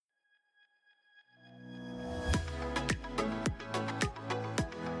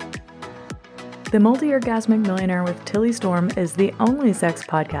The Multi-Orgasmic Millionaire with Tilly Storm is the only sex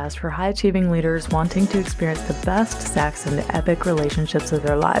podcast for high-achieving leaders wanting to experience the best sex and the epic relationships of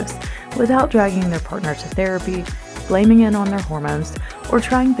their lives without dragging their partner to therapy, blaming it on their hormones, or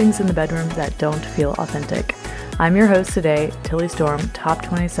trying things in the bedroom that don't feel authentic. I'm your host today, Tilly Storm, top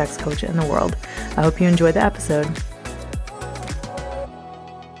 20 sex coach in the world. I hope you enjoyed the episode.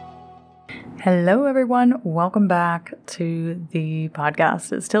 Hello, everyone. Welcome back to the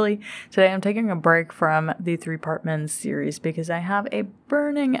podcast. It's Tilly. Today, I'm taking a break from the 3-part men's series because I have a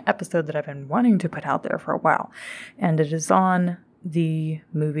burning episode that I've been wanting to put out there for a while. And it is on the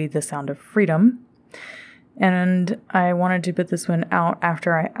movie The Sound of Freedom. And I wanted to put this one out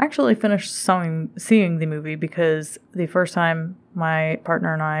after I actually finished seeing the movie, because the first time my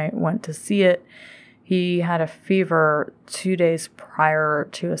partner and I went to see it, he had a fever 2 days prior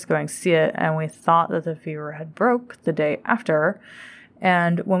to us going to see it, and we thought that the fever had broke the day after.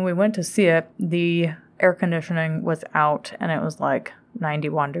 And when we went to see it, the air conditioning was out, and it was like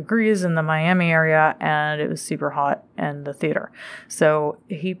 91 degrees in the Miami area, and it was super hot in the theater. So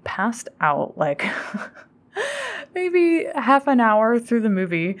he passed out like maybe half an hour through the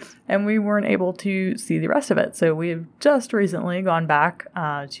movie, and we weren't able to see the rest of it. So we've just recently gone back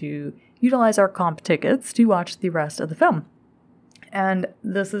to utilize our comp tickets to watch the rest of the film. And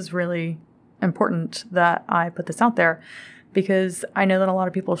this is really important that I put this out there, because I know that a lot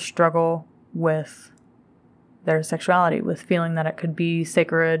of people struggle with their sexuality, with feeling that it could be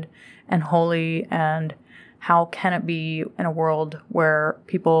sacred and holy, and how can it be in a world where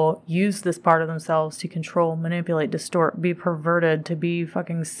people use this part of themselves to control, manipulate, distort, be perverted, to be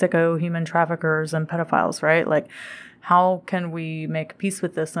fucking sicko human traffickers and pedophiles, right? Like, how can we make peace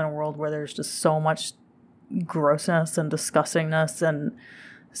with this in a world where there's just so much grossness and disgustingness and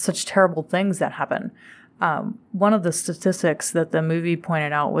such terrible things that happen? One of the statistics that the movie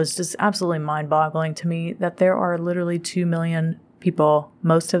pointed out was just absolutely mind-boggling to me, that there are literally 2 million people,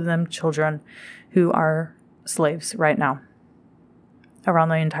 most of them children, who are slaves right now around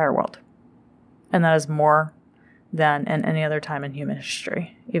the entire world. And that is more than in any other time in human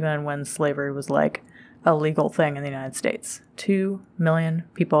history, even when slavery was like a legal thing in the United States. 2 million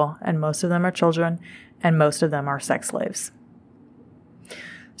people, and most of them are children, and most of them are sex slaves.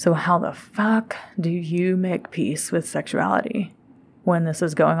 So how the fuck do you make peace with sexuality when this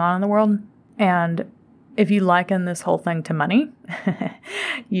is going on in the world? And if you liken this whole thing to money,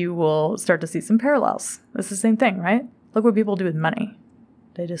 you will start to see some parallels. It's the same thing, right? Look what people do with money.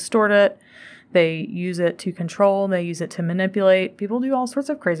 They distort it. They use it to control. They use it to manipulate. People do all sorts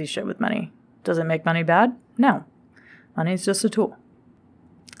of crazy shit with money. Does it make money bad? No. Money is just a tool.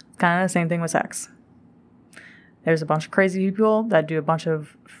 Kind of the same thing with sex. There's a bunch of crazy people that do a bunch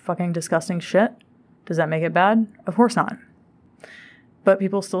of fucking disgusting shit. Does that make it bad? Of course not. But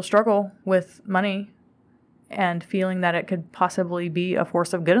people still struggle with money and feeling that it could possibly be a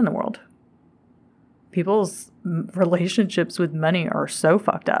force of good in the world. People's relationships with money are so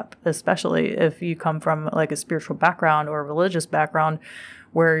fucked up, especially if you come from like a spiritual background or a religious background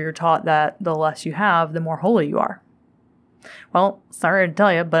where you're taught that the less you have, the more holy you are. Well, sorry to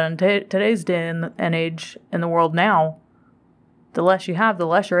tell you, but in today's day and age in the world now, the less you have, the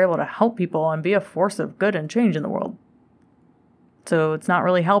less you're able to help people and be a force of good and change in the world. So it's not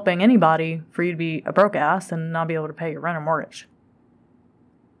really helping anybody for you to be a broke ass and not be able to pay your rent or mortgage.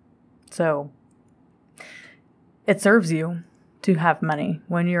 So it serves you to have money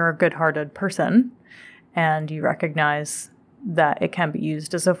when you're a good-hearted person and you recognize that it can be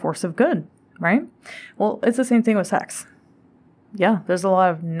used as a force of good, right? Well, it's the same thing with sex. Yeah, there's a lot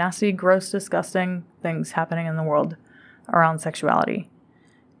of nasty, gross, disgusting things happening in the world around sexuality.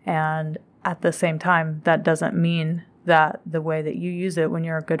 And at the same time, that doesn't mean that the way that you use it when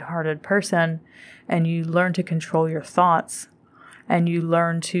you're a good-hearted person and you learn to control your thoughts and you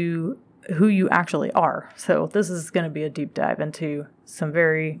learn to who you actually are. So this is going to be a deep dive into some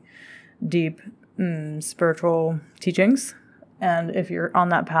very deep spiritual teachings. And if you're on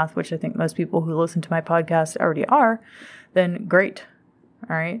that path, which I think most people who listen to my podcast already are, then great.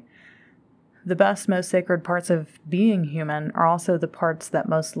 All right. The best, most sacred parts of being human are also the parts that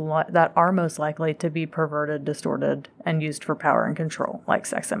that are most likely to be perverted, distorted, and used for power and control, like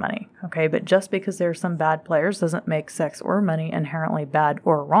sex and money. Okay, but just because there are some bad players doesn't make sex or money inherently bad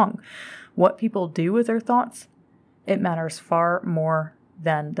or wrong. What people do with their thoughts, it matters far more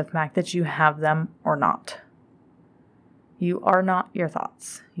than the fact that you have them or not. You are not your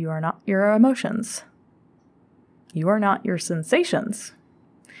thoughts. You are not your emotions. You are not your sensations.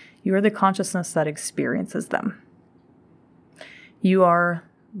 You are the consciousness that experiences them. You are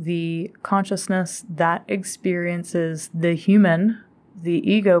the consciousness that experiences the human, the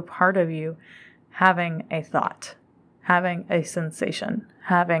ego part of you, having a thought, having a sensation,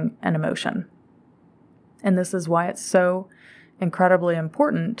 having an emotion. And this is why it's so incredibly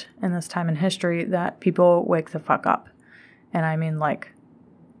important in this time in history that people wake the fuck up. And I mean, like,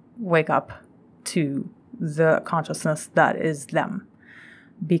 wake up to the consciousness that is them.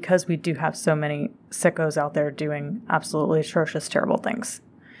 Because we do have so many sickos out there doing absolutely atrocious, terrible things.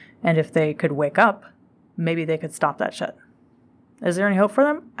 And if they could wake up, maybe they could stop that shit. Is there any hope for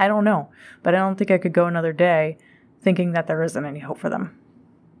them? I don't know. But I don't think I could go another day thinking that there isn't any hope for them.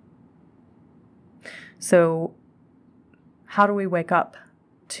 So how do we wake up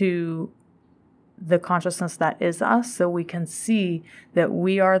to the consciousness that is us so we can see that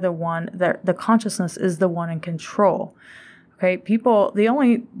we are the one, that the consciousness is the one in control? Okay, people, the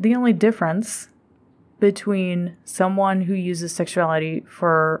only difference between someone who uses sexuality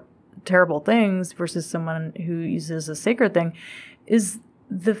for terrible things versus someone who uses a sacred thing is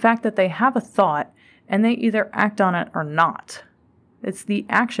the fact that they have a thought and they either act on it or not. It's the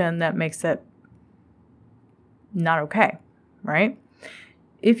action that makes it not okay, right?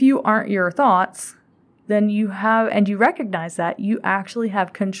 If you aren't your thoughts, then you have, and you recognize that, you actually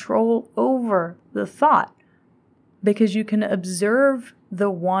have control over the thought because you can observe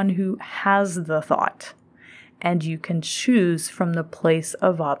the one who has the thought and you can choose from the place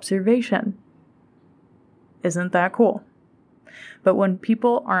of observation. Isn't that cool? But when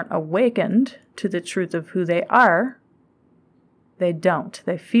people aren't awakened to the truth of who they are, they don't.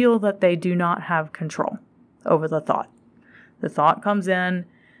 They feel that they do not have control over the thought. The thought comes in,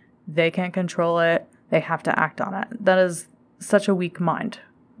 they can't control it, they have to act on it. That is such a weak mind.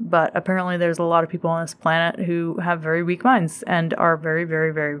 But apparently there's a lot of people on this planet who have very weak minds and are very,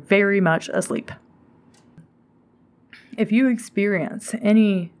 very, very, very much asleep. If you experience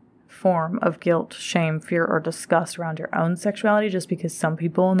any form of guilt, shame, fear, or disgust around your own sexuality just because some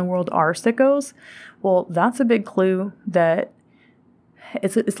people in the world are sickos, well, that's a big clue that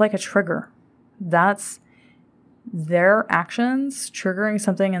it's like a trigger. That's their actions triggering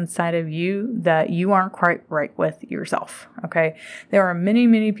something inside of you that you aren't quite right with yourself, okay? There are many,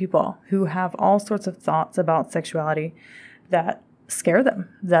 many people who have all sorts of thoughts about sexuality that scare them,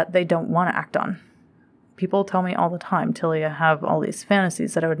 that they don't want to act on. People tell me all the time, Tilly, I have all these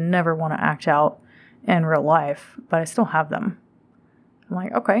fantasies that I would never want to act out in real life, but I still have them. I'm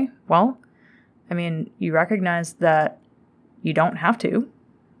like, okay, well, I mean, you recognize that you don't have to.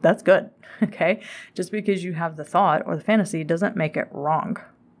 That's good, okay? Just because you have the thought or the fantasy doesn't make it wrong.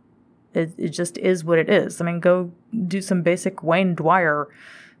 It just is what it is. I mean, go do some basic Wayne Dwyer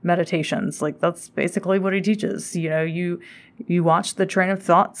meditations. Like, that's basically what he teaches. You know, you watch the train of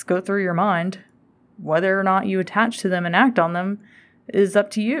thoughts go through your mind. Whether or not you attach to them and act on them is up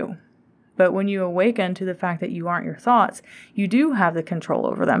to you. But when you awaken to the fact that you aren't your thoughts, you do have the control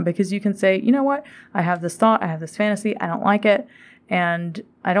over them because you can say, you know what? I have this thought, I have this fantasy, I don't like it, and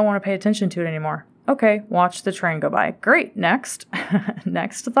I don't want to pay attention to it anymore. Okay, watch the train go by. Great, next.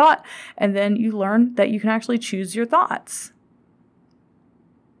 Next thought. And then you learn that you can actually choose your thoughts.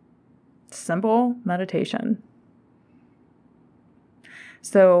 Simple meditation.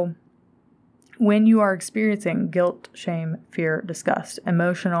 So when you are experiencing guilt, shame, fear, disgust,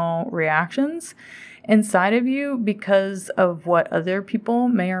 emotional reactions inside of you because of what other people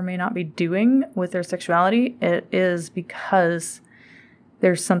may or may not be doing with their sexuality, it is because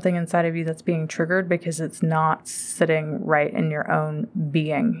there's something inside of you that's being triggered because it's not sitting right in your own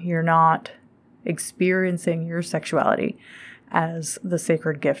being. You're not experiencing your sexuality as the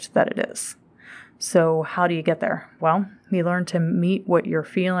sacred gift that it is. So how do you get there? Well, you learn to meet what you're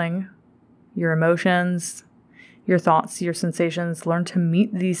feeling, your emotions, your thoughts, your sensations. Learn to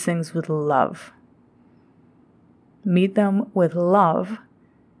meet these things with love. Meet them with love,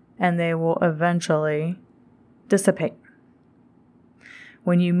 and they will eventually dissipate.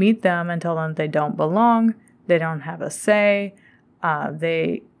 When you meet them and tell them they don't belong, they don't have a say,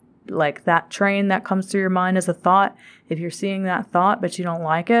 they, like that train that comes through your mind as a thought, if you're seeing that thought but you don't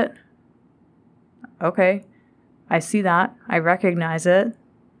like it, okay, I see that, I recognize it.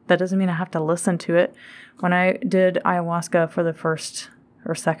 That doesn't mean I have to listen to it. When I did ayahuasca for the first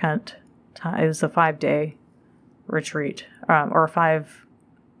or second time, it was a 5-day retreat, or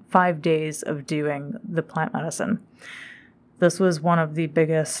five days of doing the plant medicine. This was one of the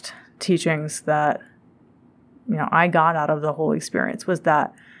biggest teachings that, I got out of the whole experience, was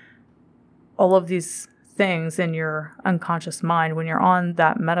that all of these things in your unconscious mind, when you're on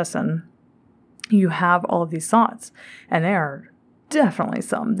that medicine, you have all of these thoughts, and there are definitely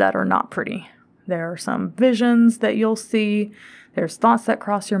some that are not pretty. There are some visions that you'll see. There's thoughts that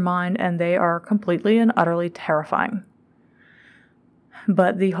cross your mind, and they are completely and utterly terrifying.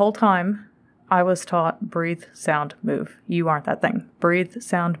 But the whole time I was taught breathe, sound, move. You aren't that thing. Breathe,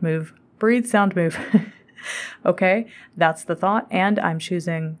 sound, move. Breathe, sound, move. Okay? That's the thought. And I'm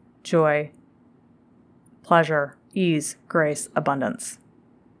choosing joy, pleasure, ease, grace, abundance.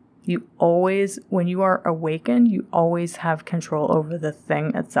 You always, when you are awakened, you always have control over the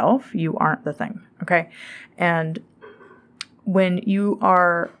thing itself. You aren't the thing. Okay? And when you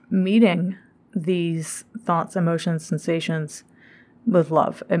are meeting these thoughts, emotions, sensations with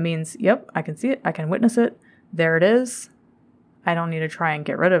love, it means, yep, I can see it. I can witness it. There it is. I don't need to try and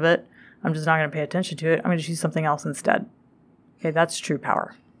get rid of it. I'm just not going to pay attention to it. I'm going to choose something else instead. Okay, that's true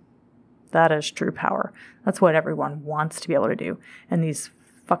power. That is true power. That's what everyone wants to be able to do. And these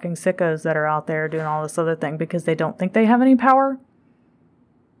fucking sickos that are out there doing all this other thing because they don't think they have any power,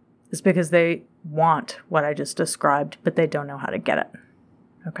 is because they want what I just described, but they don't know how to get it.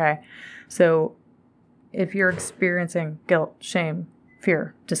 Okay? So if you're experiencing guilt, shame,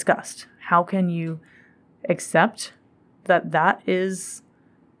 fear, disgust, how can you accept that that is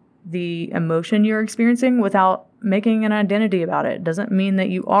the emotion you're experiencing without making an identity about it? It doesn't mean that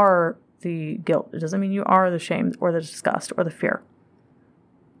you are the guilt. It doesn't mean you are the shame or the disgust or the fear.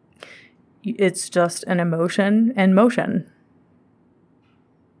 It's just an emotion and motion.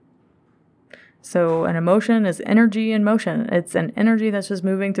 So an emotion is energy in motion. It's an energy that's just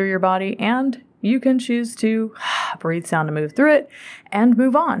moving through your body, and you can choose to breathe, sound, and move through it and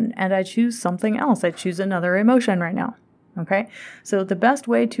move on. And I choose something else. I choose another emotion right now. Okay? So the best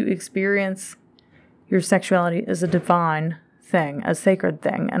way to experience your sexuality is a divine thing, a sacred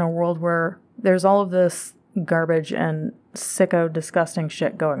thing, in a world where there's all of this garbage and sicko, disgusting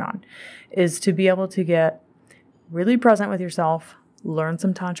shit going on, is to be able to get really present with yourself, learn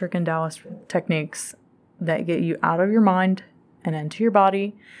some tantric and Taoist techniques that get you out of your mind and into your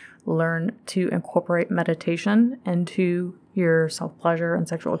body, learn to incorporate meditation into your self-pleasure and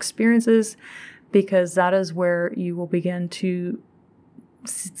sexual experiences, because that is where you will begin to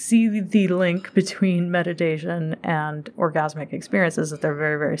see the link between meditation and orgasmic experiences, that they're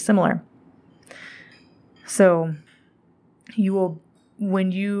very, very similar. So you will,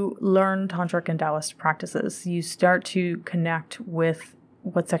 when you learn tantric and Taoist practices, you start to connect with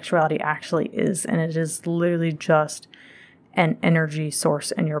what sexuality actually is. And it is literally just an energy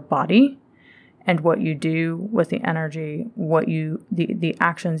source in your body, and what you do with the energy, the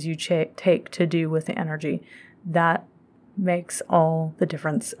actions you take to do with the energy, that makes all the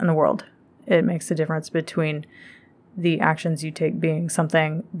difference in the world. It makes the difference between the actions you take being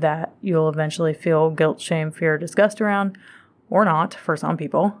something that you'll eventually feel guilt, shame, fear, disgust around, or not for some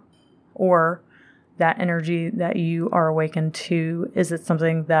people, or that energy that you are awakened to, is it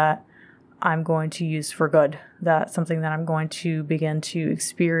something that I'm going to use for good? That's something that I'm going to begin to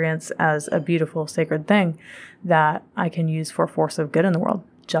experience as a beautiful, sacred thing that I can use for force of good in the world,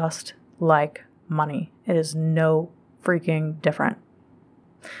 just like money. It is no freaking different.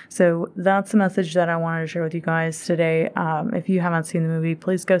 So that's the message that I wanted to share with you guys today. If you haven't seen the movie,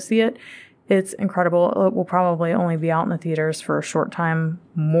 please go see it. It's incredible. It will probably only be out in the theaters for a short time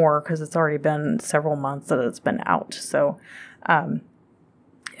more, because it's already been several months that it's been out. So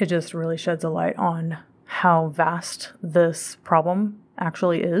it just really sheds a light on how vast this problem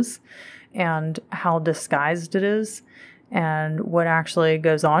actually is, and how disguised it is, and what actually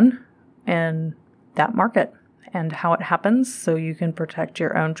goes on in that market, and how it happens, so you can protect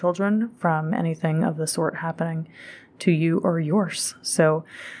your own children from anything of the sort happening to you or yours. So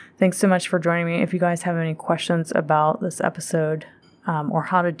thanks so much for joining me. If you guys have any questions about this episode, or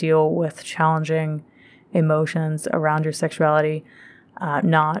how to deal with challenging emotions around your sexuality,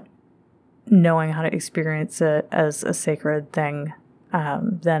 not knowing how to experience it as a sacred thing,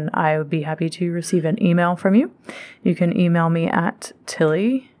 then I would be happy to receive an email from you. You can email me at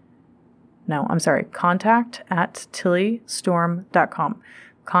contact@tillystorm.com.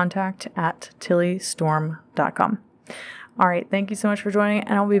 contact@tillystorm.com. All right. Thank you so much for joining,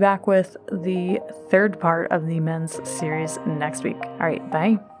 and I'll be back with the third part of the men's series next week. All right.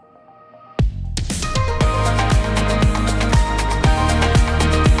 Bye.